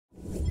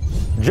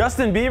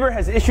Justin Bieber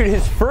has issued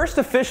his first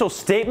official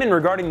statement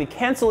regarding the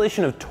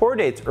cancellation of tour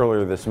dates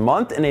earlier this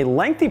month in a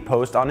lengthy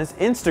post on his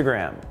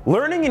Instagram.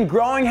 "Learning and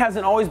growing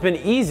hasn't always been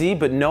easy,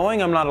 but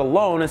knowing I'm not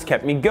alone has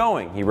kept me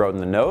going," he wrote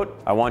in the note.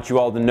 "I want you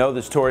all to know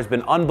this tour has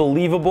been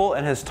unbelievable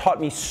and has taught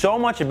me so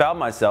much about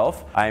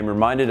myself. I am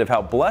reminded of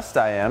how blessed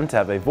I am to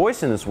have a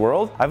voice in this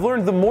world. I've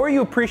learned the more you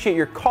appreciate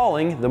your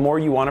calling, the more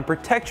you want to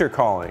protect your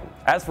calling."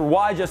 As for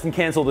why Justin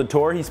canceled the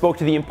tour, he spoke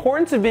to the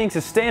importance of being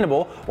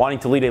sustainable, wanting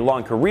to lead a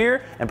long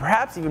career, and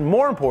perhaps even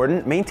more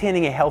important,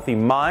 maintaining a healthy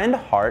mind,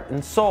 heart,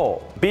 and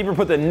soul. Bieber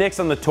put the Knicks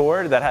on the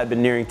tour that had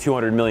been nearing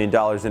 $200 million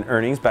in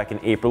earnings back in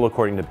April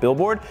according to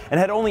Billboard, and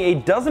had only a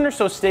dozen or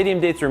so stadium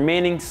dates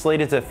remaining,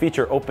 slated to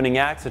feature opening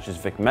acts such as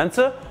Vic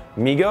Mensa,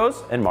 Migos,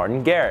 and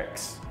Martin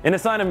Garrix. In a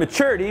sign of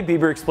maturity,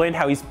 Bieber explained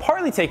how he's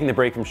partly taking the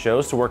break from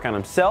shows to work on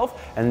himself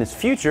and his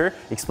future,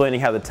 explaining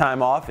how the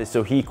time off is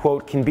so he,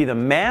 quote, "can be the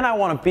man I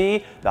want to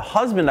be, the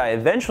husband I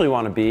eventually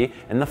want to be,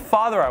 and the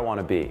father I want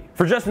to be."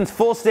 For Justin's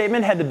full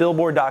statement, head to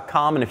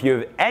Billboard.com, and if you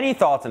have any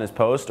thoughts on his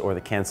post or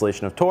the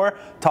cancellation of tour,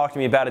 talk to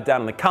me about it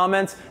down in the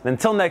comments. And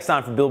until next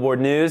time for Billboard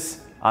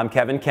News, I'm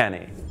Kevin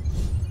Kenny.